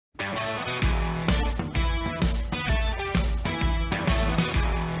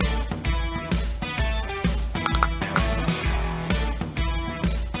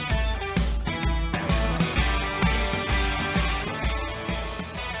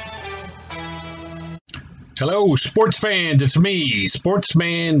Hello, sports fans. It's me,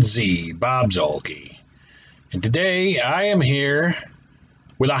 Sportsman Z, Bob Zolke. And today I am here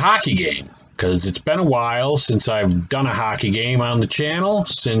with a hockey game because it's been a while since I've done a hockey game on the channel,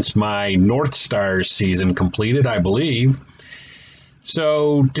 since my North Stars season completed, I believe.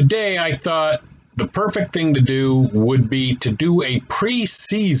 So today I thought the perfect thing to do would be to do a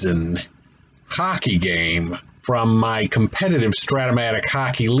preseason hockey game from my competitive Strat-O-Matic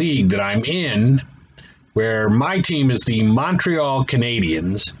hockey league that I'm in, where my team is the Montreal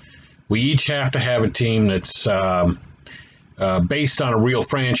Canadiens. We each have to have a team that's based on a real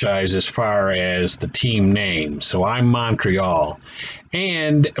franchise as far as the team name. So I'm Montreal.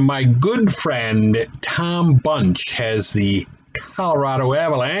 And my good friend Tom Bunch has the Colorado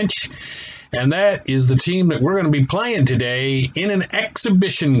Avalanche. And that is the team that we're going to be playing today in an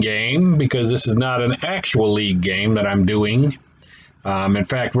exhibition game, because this is not an actual league game that I'm doing. In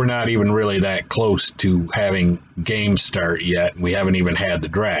fact, we're not even really that close to having games start yet. We haven't even had the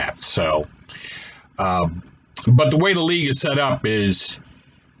draft. So, but the way the league is set up is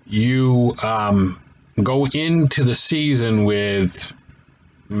you go into the season with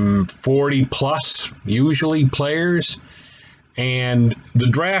 40 plus, usually, players. And the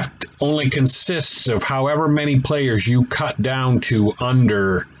draft only consists of however many players you cut down to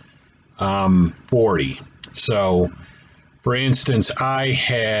under 40. So, for instance, I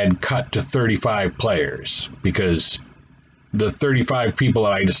had cut to 35 players because the 35 people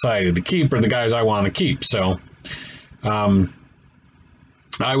that I decided to keep are the guys I want to keep. So I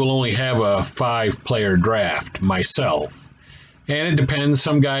will only have a 5-player draft myself. And it depends.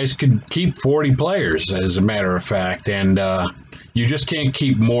 Some guys could keep 40 players, as a matter of fact, and you just can't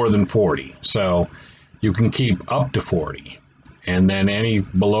keep more than 40. So you can keep up to 40. And then any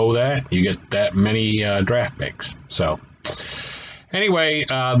below that, you get that many draft picks. So anyway,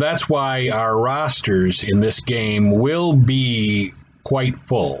 that's why our rosters in this game will be quite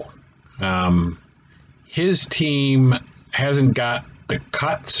full. His team hasn't got the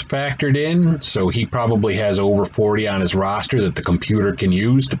cuts factored in, so he probably has over 40 on his roster that the computer can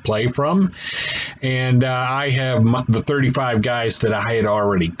use to play from. And I have the 35 guys that I had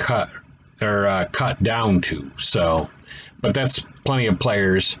already cut down to. So, but that's plenty of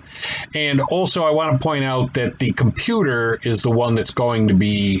players. And also I want to point out that the computer is the one that's going to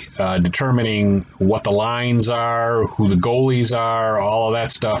be determining what the lines are, who the goalies are, all of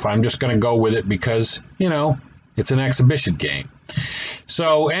that stuff. I'm just going to go with it because, you know, it's an exhibition game.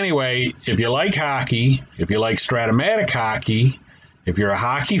 So anyway, if you like hockey, if you like Strat-O-Matic hockey, if you're a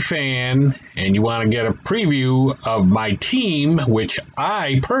hockey fan and you want to get a preview of my team, which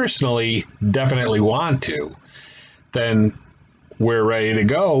I personally definitely want to, then we're ready to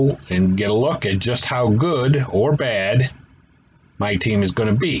go and get a look at just how good or bad my team is going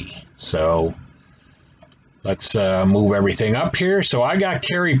to be. So let's move everything up here. So I got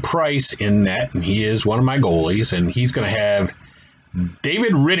Carey Price in net, and he is one of my goalies, and he's going to have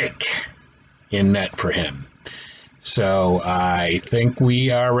David Rittich in net for him. So I think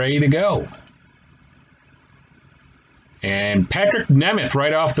we are ready to go. And Patrick Nemeth,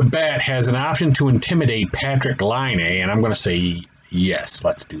 right off the bat, has an option to intimidate Patrick Laine, and I'm going to say yes,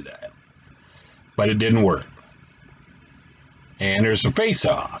 let's do that. But it didn't work. And there's a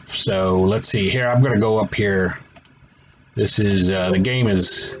face-off. So let's see here. I'm going to go up here. This is, the game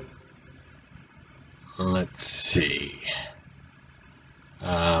is, let's see.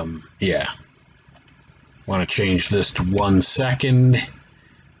 Yeah. Want to change this to 1 second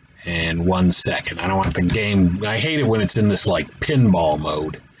and 1 second. I don't want the game, I hate it when it's in this like pinball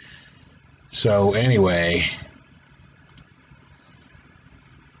mode. So anyway,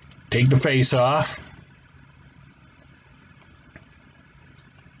 take the face off.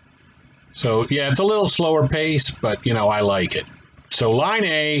 So yeah, it's a little slower pace, but you know, I like it. So line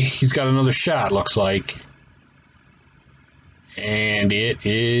A, he's got another shot, looks like. And it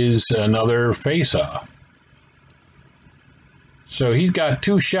is another face-off. So he's got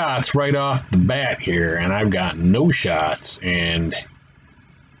 2 shots right off the bat here, and I've got no shots, and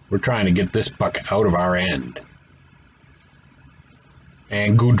we're trying to get this puck out of our end.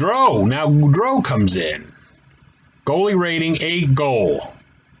 And Goudreau, now Goudreau comes in. Goalie rating, 8 goal.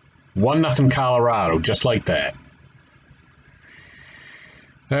 1-0 Colorado, just like that.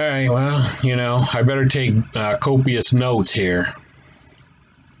 All right, well, you know, I better take copious notes here.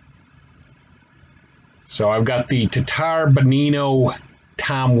 So I've got the Tatar, Bonino,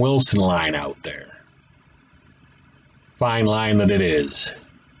 Tom Wilson line out there. Fine line that it is.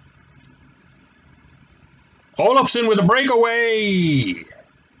 Olofsson with a breakaway!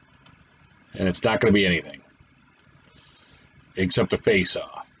 And it's not going to be anything. Except a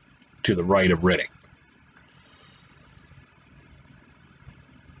face-off to the right of Rittich.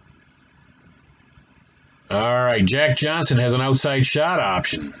 right, Jack Johnson has an outside shot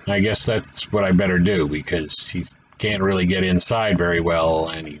option. I guess that's what I better do because he can't really get inside very well,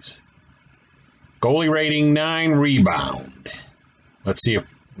 and he's goalie rating 9, rebound. Let's see if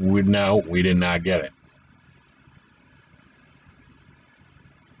we did not get it.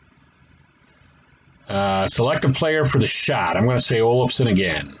 Select a player for the shot. I'm going to say Olofsson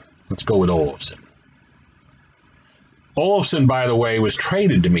again. Let's go with Olofsson. Olofsson, by the way, was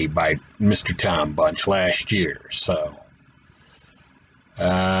traded to me by Mr. Tom Bunch last year. So,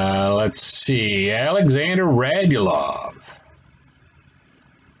 let's see. Alexander Radulov.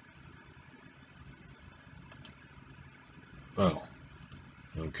 Oh,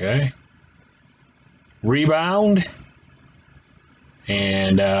 okay. Rebound.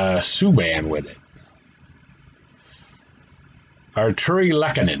 And Subban with it. Arturi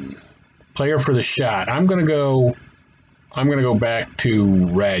Lehkonen, player for the shot. I'm gonna go back to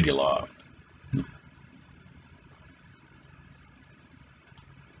Radulov.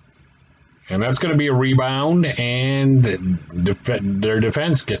 And that's going to be a rebound, and their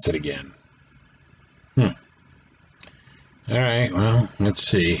defense gets it again. All right, well, let's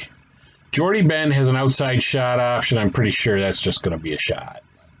see. Jordy Ben has an outside shot option. I'm pretty sure that's just going to be a shot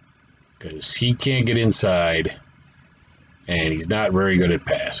because he can't get inside, and he's not very good at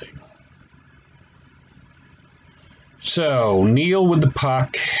passing. So, Neal with the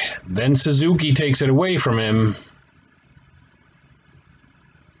puck. Then Suzuki takes it away from him.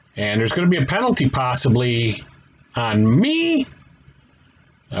 And there's going to be a penalty possibly on me.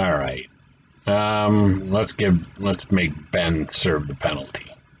 All right. Let's make Ben serve the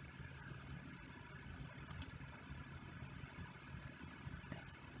penalty.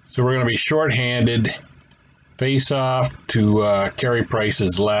 So we're going to be shorthanded. Face off to Carey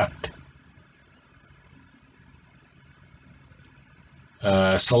Price's left.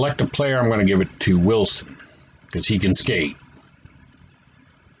 Select a player. I'm going to give it to Wilson because he can skate.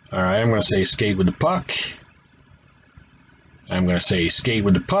 All right, I'm going to say skate with the puck. I'm going to say skate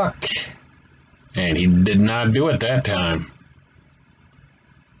with the puck. And he did not do it that time.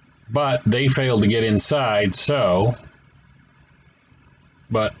 But they failed to get inside, so...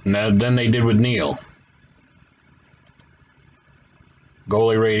 But then they did with Neal.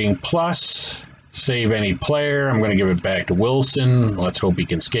 Goalie rating plus. Save any player. I'm going to give it back to Wilson. Let's hope he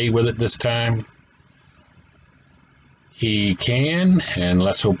can skate with it this time. He can, and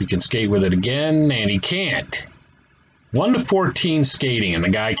let's hope he can skate with it again, and he can't. 1-14 skating, and the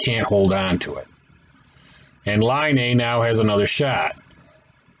guy can't hold on to it. And Laine now has another shot.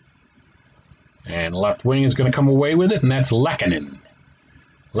 And left wing is going to come away with it, and that's Lehkonen.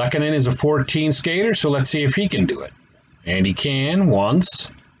 Lehkonen is a 14 skater, so let's see if he can do it. And he can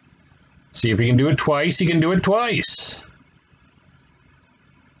once. See if he can do it twice. He can do it twice.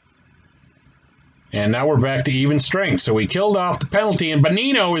 And now we're back to even strength. So we killed off the penalty, and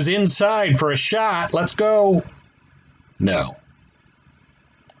Bonino is inside for a shot. Let's go. No.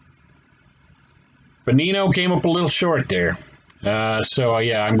 Bonino came up a little short there. So,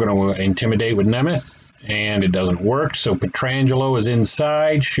 yeah, I'm going to intimidate with Nemeth, and it doesn't work. So Pietrangelo is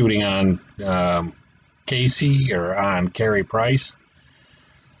inside, shooting on Casey, or on Carey Price.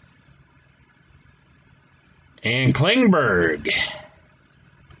 And Klingberg.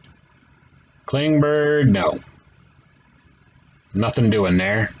 Klingberg, no. Nothing doing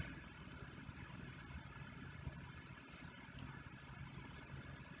there.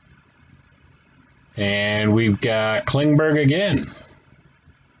 And we've got Klingberg again.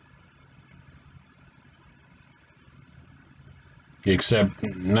 Except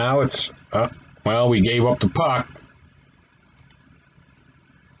now it's, well, we gave up the puck.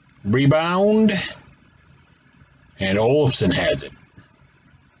 Rebound. And Olofsson has it.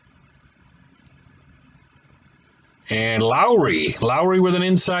 And Lowry with an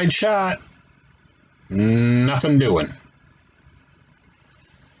inside shot. Nothing doing.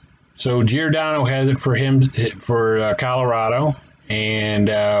 So Giordano has it for him, for Colorado. And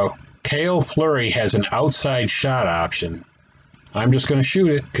Cale Fleury has an outside shot option. I'm just going to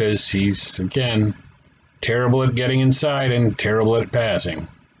shoot it because he's, again, terrible at getting inside and terrible at passing.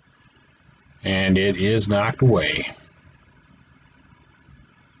 And it is knocked away.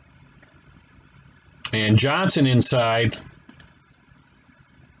 And Johnson inside.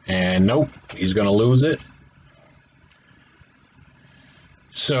 And nope, he's going to lose it.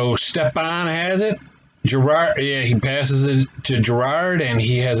 So Stepan has it. Gerard, yeah, he passes it to Gerard, and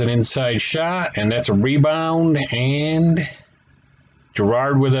he has an inside shot, and that's a rebound, and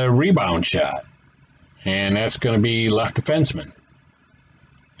Gerard with a rebound shot. And that's going to be left defenseman.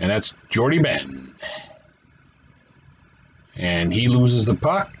 And that's Jordy Ben. And he loses the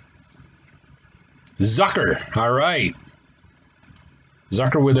puck. Zucker, all right.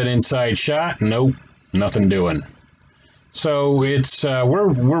 Zucker with an inside shot. Nope, nothing doing. So it's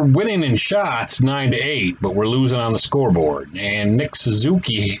we're winning in shots 9-8, but we're losing on the scoreboard. And Nick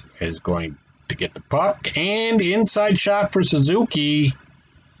Suzuki is going to get the puck, and inside shot for Suzuki.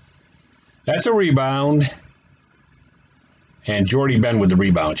 That's a rebound. And Jordy Ben with the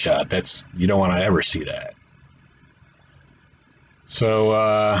rebound shot. That's, you don't want to ever see that. So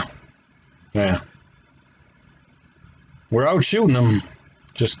yeah, we're out shooting them,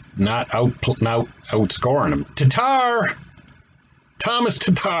 just not outscoring them. Thomas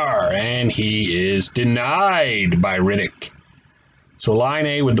Tatar, and he is denied by Rittich. So line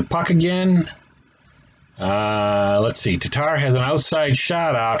A with the puck again. Let's see. Tatar has an outside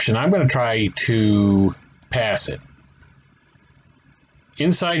shot option. I'm going to try to pass it.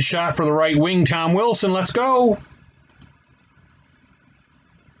 Inside shot for the right wing, Tom Wilson. Let's go.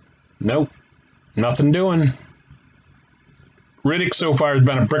 Nope. Nothing doing. Rittich so far has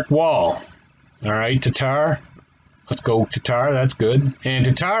been a brick wall. All right, Tatar. Let's go, Tatar. That's good. And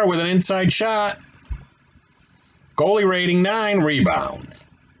Tatar with an inside shot. Goalie rating 9, rebounds.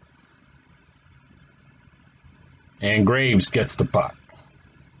 And Graves gets the puck.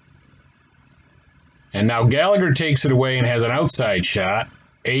 And now Gallagher takes it away and has an outside shot.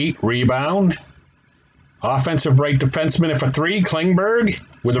 8, rebound. Offensive right defenseman for 3, Klingberg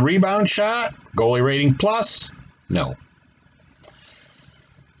with a rebound shot. Goalie rating plus. No.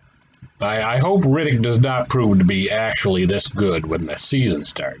 I hope Rittich does not prove to be actually this good when the season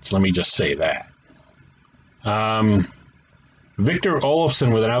starts. Let me just say that. Victor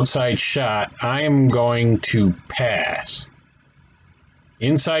Olofsson with an outside shot. I am going to pass.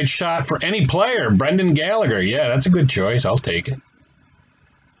 Inside shot for any player. Brendan Gallagher. Yeah, that's a good choice. I'll take it.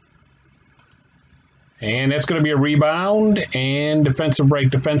 And that's going to be a rebound. And defensive right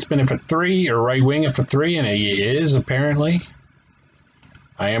defenseman for 3, or right wing for 3, and he is apparently.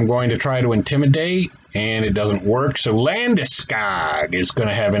 I am going to try to intimidate, and it doesn't work. So Landeskog is going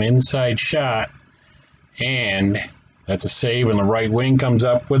to have an inside shot, and that's a save, and the right wing comes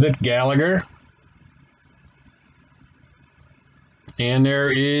up with it. Gallagher. And there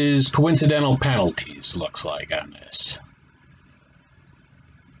is coincidental penalties, looks like, on this.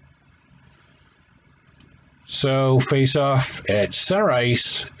 So, face-off at center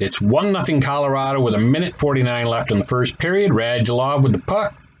ice. It's 1-0 Colorado with 1:49 left in the first period. Radulov with the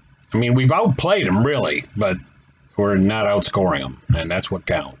puck. I mean, we've outplayed them, really, but we're not outscoring them, and that's what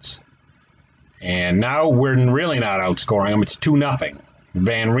counts. And now we're really not outscoring them. It's 2-0.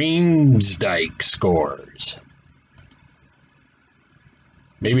 Van Riemsdyk scores.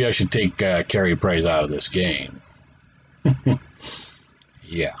 Maybe I should take Carey Price out of this game.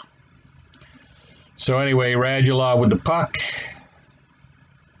 Yeah. So anyway, Radulov with the puck.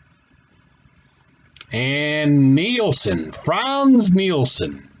 And Nielsen, Franz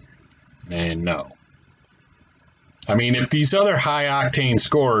Nielsen. And no. I mean, if these other high-octane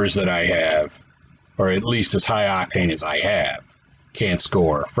scorers that I have, or at least as high-octane as I have, can't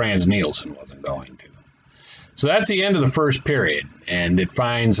score, Franz Nielsen wasn't going to. So that's the end of the first period, and it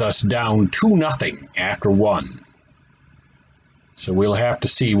finds us down 2-0 after 1. So we'll have to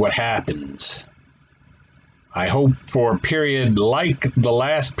see what happens. I hope for a period like the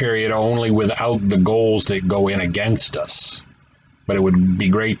last period, only without the goals that go in against us. But it would be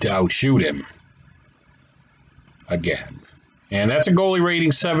great to outshoot him again. And that's a goalie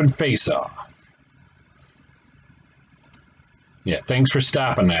rating 7 face-off. Yeah, thanks for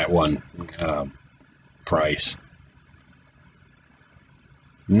stopping that one, Price.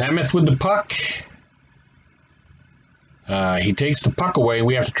 Nemeth with the puck. He takes the puck away, and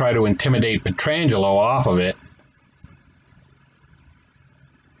we have to try to intimidate Pietrangelo off of it.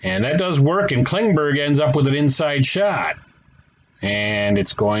 And that does work, and Klingberg ends up with an inside shot. And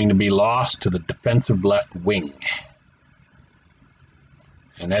it's going to be lost to the defensive left wing.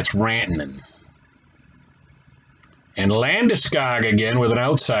 And that's Rantanen. And Landeskog again with an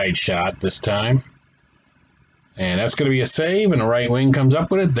outside shot this time. And that's going to be a save, and the right wing comes up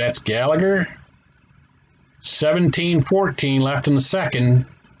with it. That's Gallagher. 17-14 left in the second.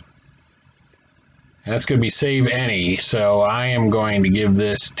 And that's going to be save any. So I am going to give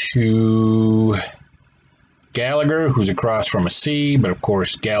this to Gallagher, who's across from a C. But, of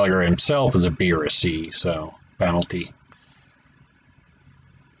course, Gallagher himself is a B or a C. So, penalty.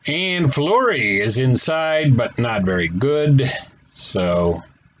 And Fleury is inside, but not very good. So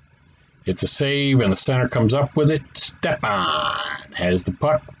it's a save, and the center comes up with it. Stepan has the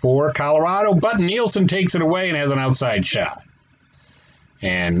puck for Colorado, but Nielsen takes it away and has an outside shot.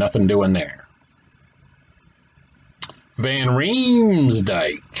 And nothing doing there. Van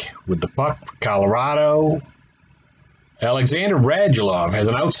Riemsdyk with the puck for Colorado. Alexander Radulov has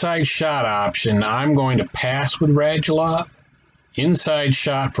an outside shot option. I'm going to pass with Radulov. Inside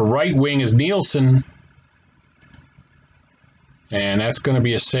shot for right wing is Nielsen. And that's going to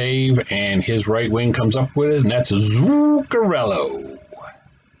be a save, and his right wing comes up with it, and that's Zuccarello.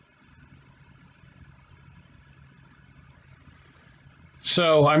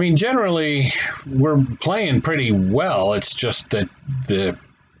 So, I mean, generally, we're playing pretty well. It's just that the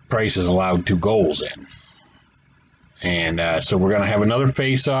Price has allowed 2 goals in. And so we're going to have another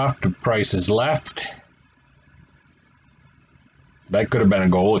face-off to Price's left. That could have been a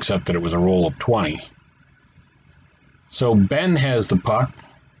goal, except that it was a roll of 20. So Ben has the puck.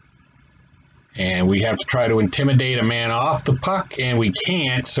 And we have to try to intimidate a man off the puck, and we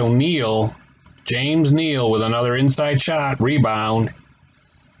can't. So James Neal with another inside shot, rebound.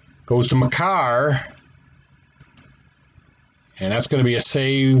 Goes to Makar. And that's going to be a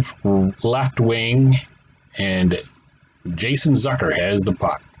save, left wing. And Jason Zucker has the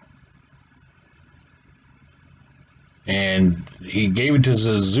puck. And he gave it to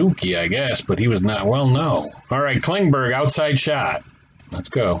Suzuki, I guess, but he was not, well, no. All right, Klingberg, outside shot. Let's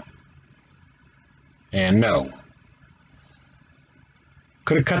go. And no.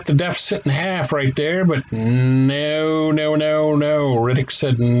 Could have cut the deficit in half right there, but no. Rittich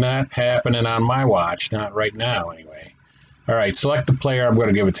said not happening on my watch. Not right now, anyway. All right, select the player. I'm going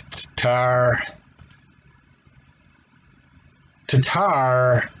to give it to Tatar.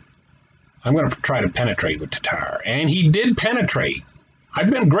 I'm going to try to penetrate with Tatar. And he did penetrate. I've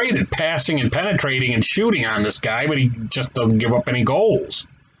been great at passing and penetrating and shooting on this guy, but he just doesn't give up any goals.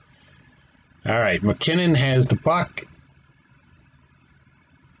 All right, McKinnon has the puck.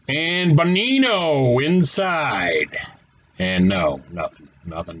 And Bonino inside. And no,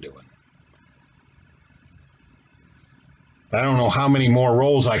 nothing doing. I don't know how many more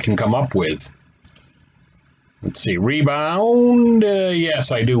rolls I can come up with. Let's see, rebound.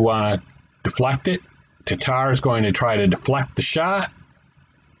 Yes, I do want to deflect it. Tatar's going to try to deflect the shot.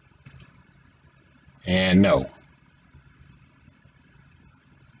 And no.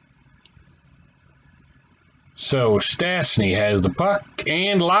 So Stastny has the puck,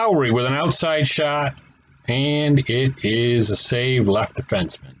 and Lowry with an outside shot, and it is a save, left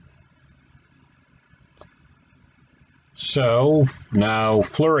defenseman. So now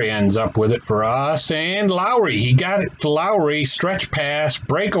Fleury ends up with it for us, and Lowry, he got it to Lowry, stretch pass,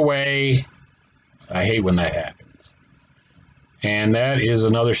 breakaway. I hate when that happens. And that is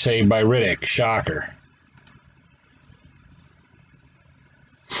another save by Rittich, shocker.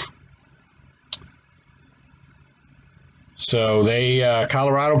 So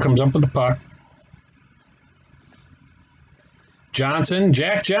Colorado comes up with the puck.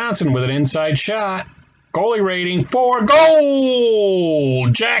 Jack Johnson with an inside shot. Goalie rating 4, goal!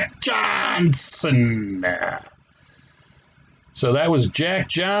 Jack Johnson. So that was Jack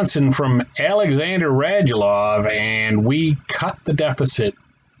Johnson from Alexander Radulov, and we cut the deficit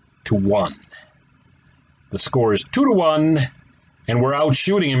to 1. The score is 2-1, and we're out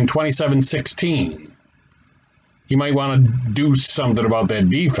shooting him 27-16. He might want to do something about that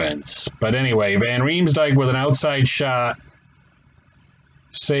defense. But anyway, Van Riemsdyk with an outside shot.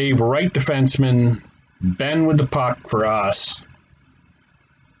 Save right defenseman. Ben with the puck for us.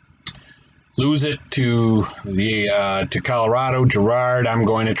 Lose it to Colorado. Gerard, I'm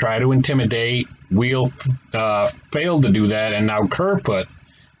going to try to intimidate. Wheel failed to do that, and now Kerfoot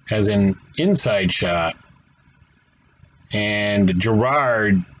has an inside shot. And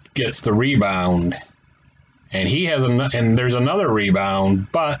Gerard gets the rebound. And he has and there's another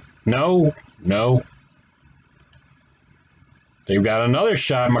rebound, but no. They've got another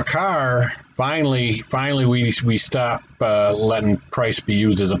shot. Makar, finally we stop letting Price be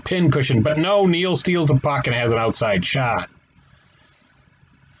used as a pin cushion, but no, Neal steals the puck and has an outside shot.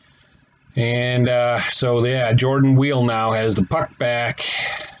 And so yeah, Jordan Wheel now has the puck back.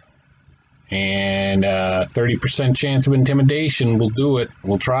 And 30% chance of intimidation. We'll do it.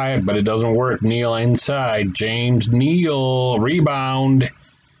 We'll try it, but it doesn't work. Neal inside. James Neal. Rebound.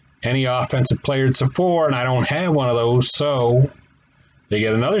 Any offensive player, it's a 4, and I don't have one of those, so they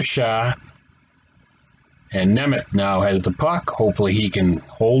get another shot. And Nemeth now has the puck. Hopefully he can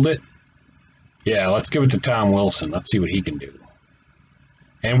hold it. Yeah, let's give it to Tom Wilson. Let's see what he can do.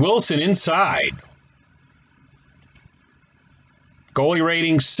 And Wilson inside. Goalie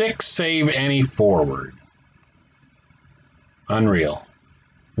rating 6, save any forward. Unreal.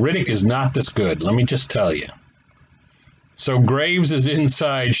 Rittich is not this good, let me just tell you. So Graves is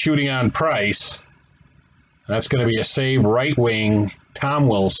inside shooting on Price. That's going to be a save right wing, Tom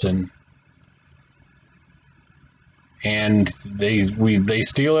Wilson. And they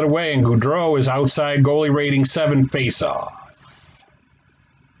steal it away, and Gaudreau is outside goalie rating 7 face-off.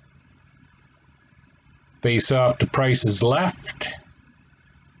 Face-off to Price's left.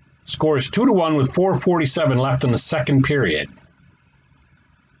 Score is 2-1 with 4:47 left in the second period.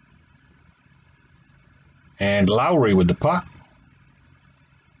 And Lowry with the puck.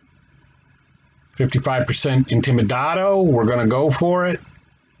 55% Intimidado. We're going to go for it.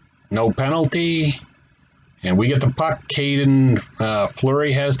 No penalty. And we get the puck. Caden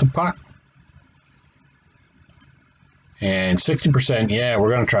Fleury has the puck. And 60%, yeah,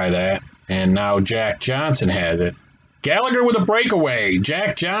 we're going to try that. And now Jack Johnson has it. Gallagher with a breakaway.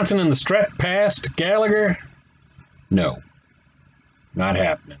 Jack Johnson in the stretch pass to Gallagher. No. Not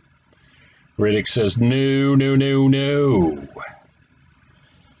happening. Rittich says, no, no, no, no.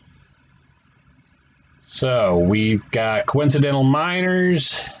 So we've got coincidental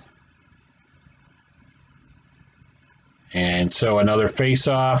minors. And so another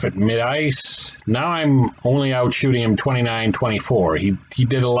face-off at mid-ice. Now I'm only out shooting him 29-24. He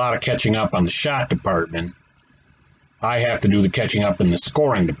did a lot of catching up on the shot department. I have to do the catching up in the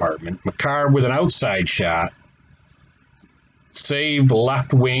scoring department. McCarr with an outside shot. Save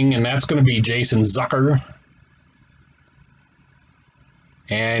left wing, and that's going to be Jason Zucker.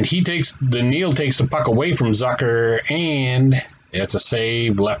 And Neal takes the puck away from Zucker, and it's a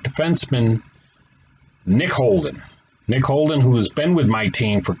save left defenseman, Nick Holden. Nick Holden, who has been with my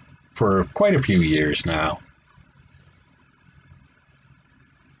team for quite a few years now.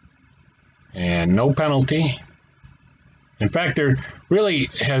 And no penalty. In fact, there really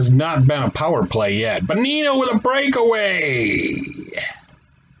has not been a power play yet. Bonino with a breakaway.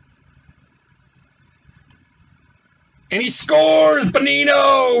 And he scores!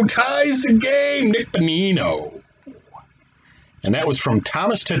 Bonino ties the game. Nick Bonino. And that was from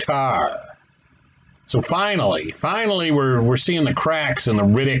Thomas Tatar. So finally we're seeing the cracks in the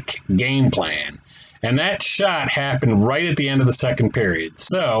Rittich game plan. And that shot happened right at the end of the second period.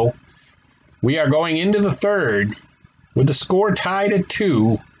 So we are going into the third with the score tied at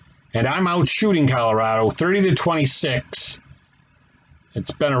 2, and I'm out shooting Colorado 30-26.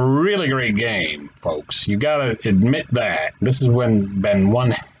 It's been a really great game, folks. You got to admit that. This has been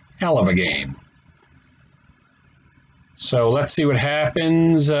one hell of a game. So let's see what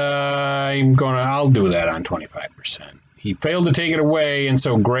happens. I'll do that on 25%. He failed to take it away, and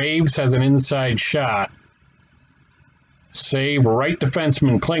so Graves has an inside shot. Save right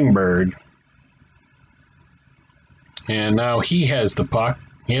defenseman Klingberg. And now he has the puck.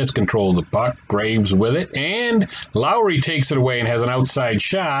 He has control of the puck. Graves with it. And Lowry takes it away and has an outside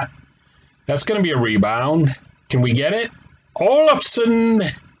shot. That's going to be a rebound. Can we get it?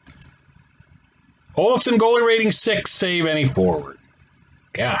 Olofsson goalie rating 6. Save any forward.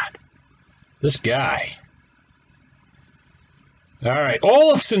 God. This guy. All right.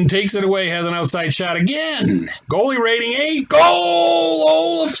 Olofsson takes it away. Has an outside shot again. Goalie rating 8. Goal!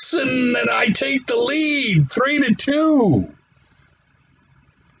 Olofsson! And I take the lead. 3-2.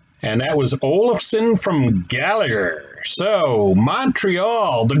 And that was Olofsson from Gallagher. So,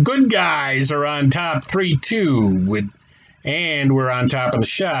 Montreal, the good guys are on top 3-2. And we're on top of the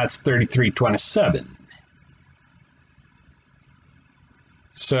shots 33-27.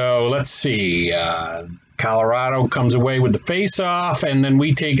 So, let's see. Colorado comes away with the face-off, and then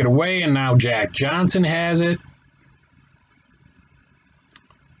we take it away, and now Jack Johnson has it.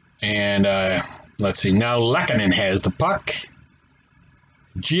 And let's see, now Lehkonen has the puck.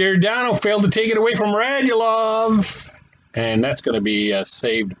 Giordano failed to take it away from Radulov, and that's going to be a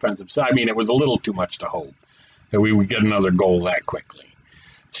save defensive side. I mean, it was a little too much to hope that we would get another goal that quickly.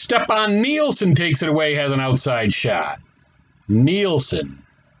 Stepan Nielsen takes it away, has an outside shot. Nielsen.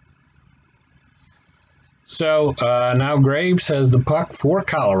 So now Graves has the puck for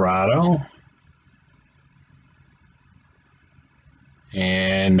Colorado.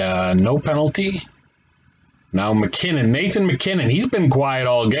 And no penalty. Now Nathan McKinnon, he's been quiet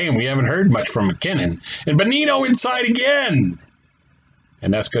all game. We haven't heard much from McKinnon. And Bonino inside again.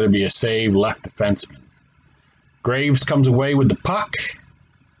 And that's going to be a save left defenseman. Graves comes away with the puck.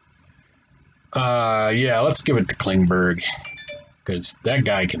 Yeah, let's give it to Klingberg. Because that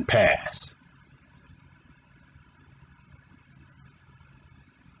guy can pass.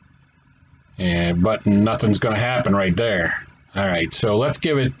 But nothing's going to happen right there. All right, so let's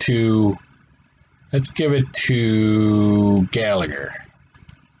give it to Gallagher.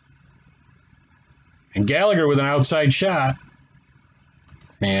 And Gallagher with an outside shot.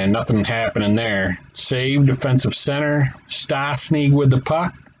 And nothing happening there. Save defensive center. Stastny with the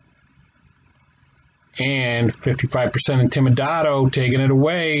puck. And 55% Intimidado, taking it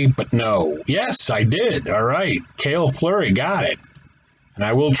away, but no. Yes, I did. All right. Cale Fleury got it. And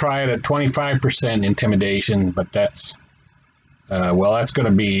I will try it at 25% Intimidation, but that's, well, that's going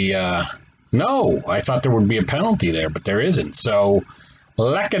to be, no. I thought there would be a penalty there, but there isn't. So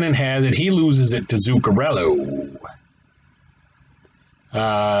Lehkonen has it. He loses it to Zuccarello.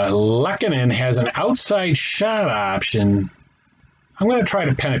 Lehkonen has an outside shot option. I'm going to try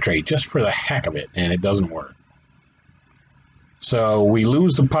to penetrate just for the heck of it, and it doesn't work. So we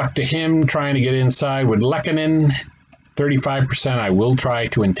lose the puck to him, trying to get inside with Lehkonen. 35% I will try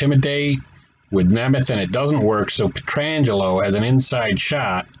to intimidate with Nemeth, and it doesn't work. So Pietrangelo has an inside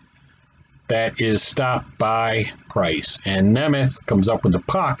shot that is stopped by Price. And Nemeth comes up with the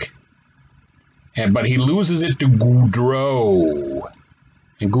puck, but he loses it to Gaudreau.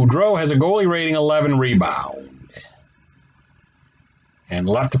 And Gaudreau has a goalie rating 11 rebound. And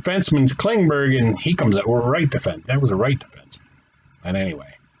left defenseman's Klingberg, and he comes up, or right defense. That was a right defense. But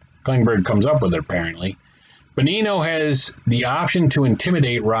anyway, Klingberg comes up with it apparently. Bonino has the option to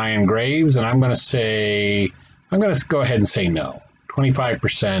intimidate Ryan Graves, and I'm going to go ahead and say no.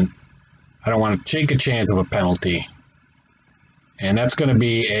 25%. I don't want to take a chance of a penalty. And that's going to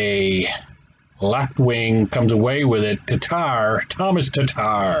be a left wing, comes away with it, Thomas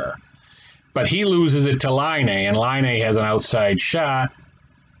Tatar. But he loses it to Laine, and Laine has an outside shot.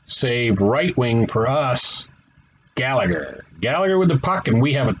 Save right wing for us, Gallagher. Gallagher with the puck, and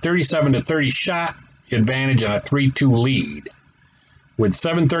we have a 37-30 shot advantage and a 3-2 lead. With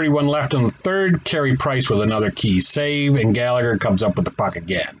 7:31 left in the third, Carey Price with another key save, and Gallagher comes up with the puck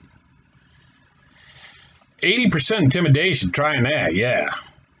again. 80% intimidation, trying that, yeah.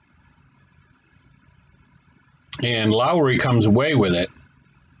 And Lowry comes away with it.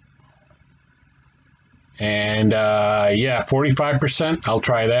 And, yeah, 45%, I'll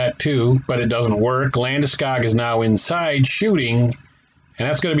try that too, but it doesn't work. Landeskog is now inside shooting, and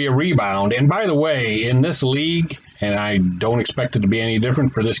that's going to be a rebound. And by the way, in this league, and I don't expect it to be any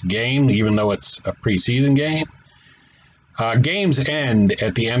different for this game, even though it's a preseason game, games end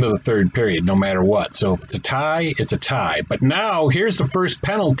at the end of the third period, no matter what. So if it's a tie, it's a tie. But now, here's the first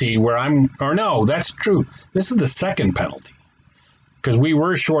penalty where no, that's true. This is the second penalty, because we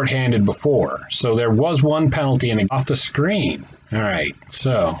were shorthanded before. So there was one penalty and off the screen. All right,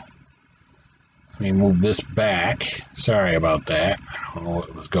 so let me move this back. Sorry about that. I don't know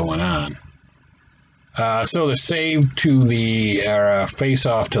what was going on. So the save to the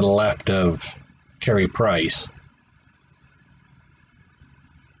face-off to the left of Carey Price.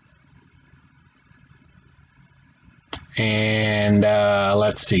 And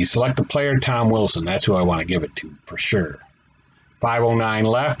let's see. Select the player, Tom Wilson. That's who I want to give it to for sure. 5:09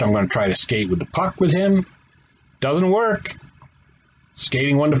 left. I'm going to try to skate with the puck with him. Doesn't work.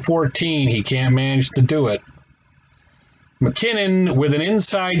 Skating 1-14. He can't manage to do it. McKinnon with an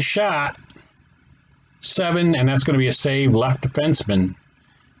inside shot. 7, and that's going to be a save. Left defenseman,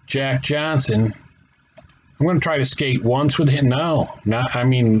 Jack Johnson. I'm going to try to skate once with him. No, none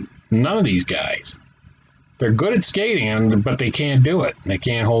of these guys. They're good at skating, but they can't do it. They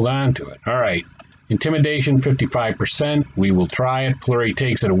can't hold on to it. All right. Intimidation, 55%. We will try it. Fleury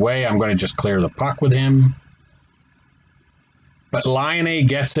takes it away. I'm going to just clear the puck with him. But Laine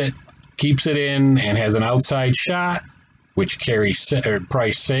gets it, keeps it in, and has an outside shot, which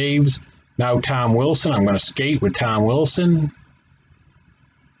Price saves. Now Tom Wilson. I'm going to skate with Tom Wilson.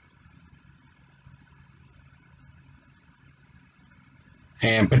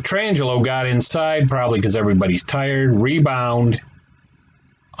 And Pietrangelo got inside, probably because everybody's tired. Rebound.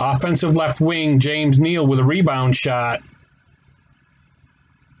 Offensive left wing, James Neal with a rebound shot.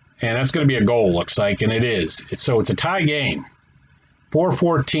 And that's going to be a goal, looks like, and it is. So it's a tie game.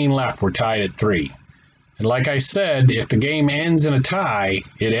 4:14 left. We're tied at 3. And like I said, if the game ends in a tie,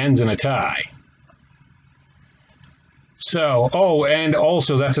 it ends in a tie. So, and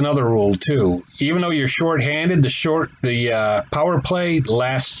also that's another rule too. Even though you're shorthanded, the power play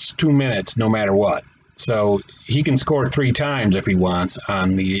lasts 2 minutes no matter what. So he can score 3 times if he wants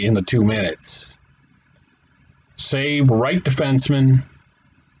in the 2 minutes. Save right defenseman.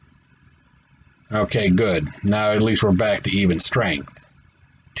 Okay, good. Now at least we're back to even strength.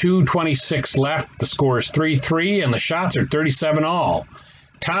 2:26 left. The score is 3-3, and the shots are 37 all.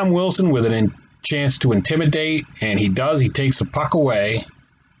 Tom Wilson with a chance to intimidate, and he does. He takes the puck away.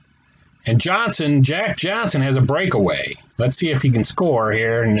 And Jack Johnson has a breakaway. Let's see if he can score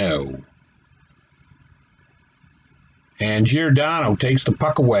here. No. And Giordano takes the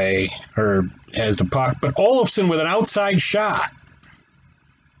puck away, or has the puck, but Olofsson with an outside shot.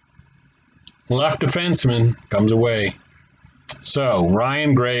 Left defenseman comes away. So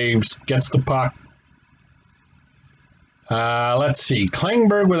Ryan Graves gets the puck, Let's see.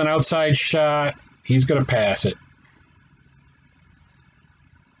 Klingberg with an outside shot. He's going to pass it.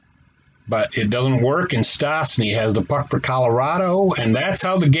 But it doesn't work, and Stastny has the puck for Colorado, and that's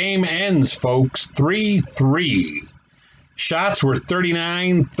how the game ends, folks. 3-3. Shots were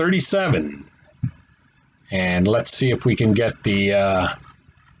 39-37. And let's see if we can get the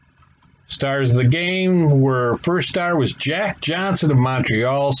stars of the game. First star was Jack Johnson of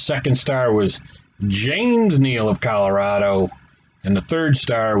Montreal. Second star was James Neal of Colorado. And the third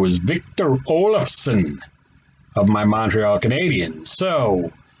star was Victor Olofsson of my Montreal Canadiens.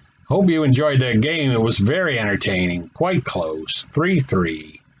 So, hope you enjoyed that game. It was very entertaining, quite close.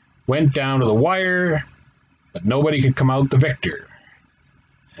 3-3. Went down to the wire, but nobody could come out the victor.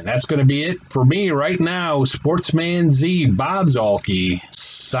 And that's going to be it for me right now. Sportsman Z, Bob Zolke,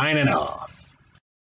 signing off.